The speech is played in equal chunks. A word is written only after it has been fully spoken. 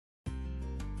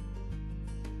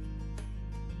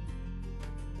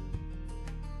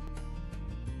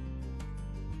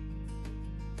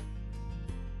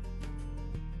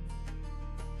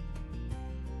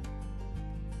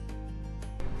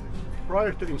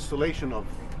Prior to installation of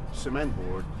cement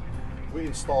board, we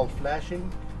install flashing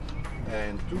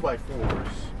and 2x4s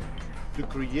to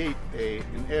create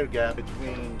an air gap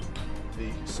between the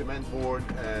cement board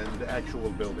and the actual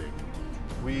building.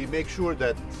 We make sure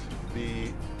that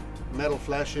the metal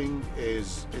flashing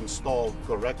is installed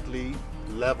correctly,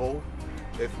 level.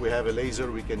 If we have a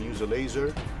laser, we can use a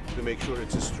laser to make sure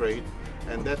it's straight,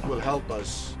 and that will help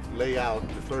us lay out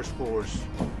the first course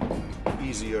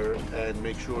easier and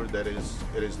make sure that it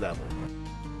is level.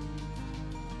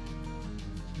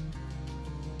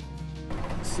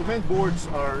 Cement boards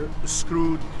are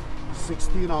screwed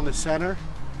 16 on the center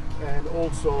and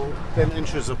also 10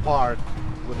 inches apart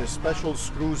with a special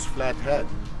screws flat head.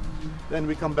 Then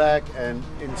we come back and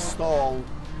install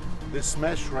this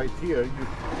mesh right here. You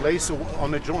place it on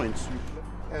the joints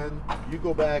and you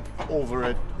go back over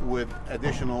it with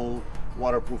additional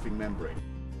waterproofing membrane.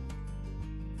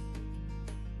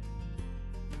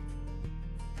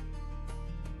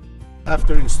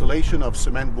 After installation of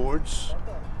cement boards,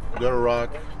 Durarock,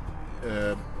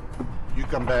 you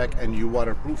come back and you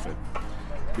waterproof it.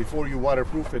 Before you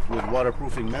waterproof it with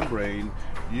waterproofing membrane,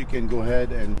 you can go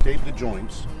ahead and tape the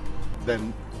joints,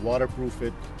 then waterproof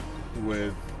it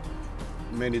with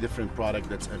many different products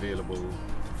that's available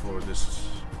for this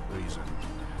reason.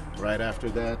 Right after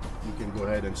that, you can go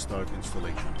ahead and start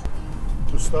installation.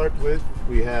 To start with,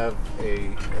 we have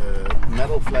a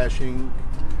metal flashing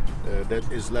that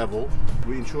is level.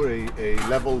 We ensure a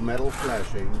level metal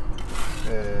flashing,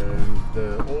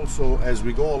 and also as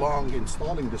we go along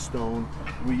installing the stone,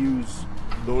 we use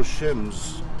those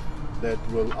shims that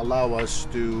will allow us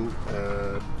to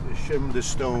shim the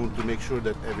stone to make sure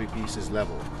that every piece is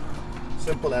level.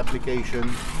 Simple application,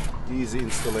 easy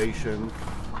installation,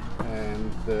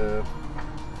 and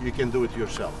you can do it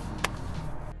yourself.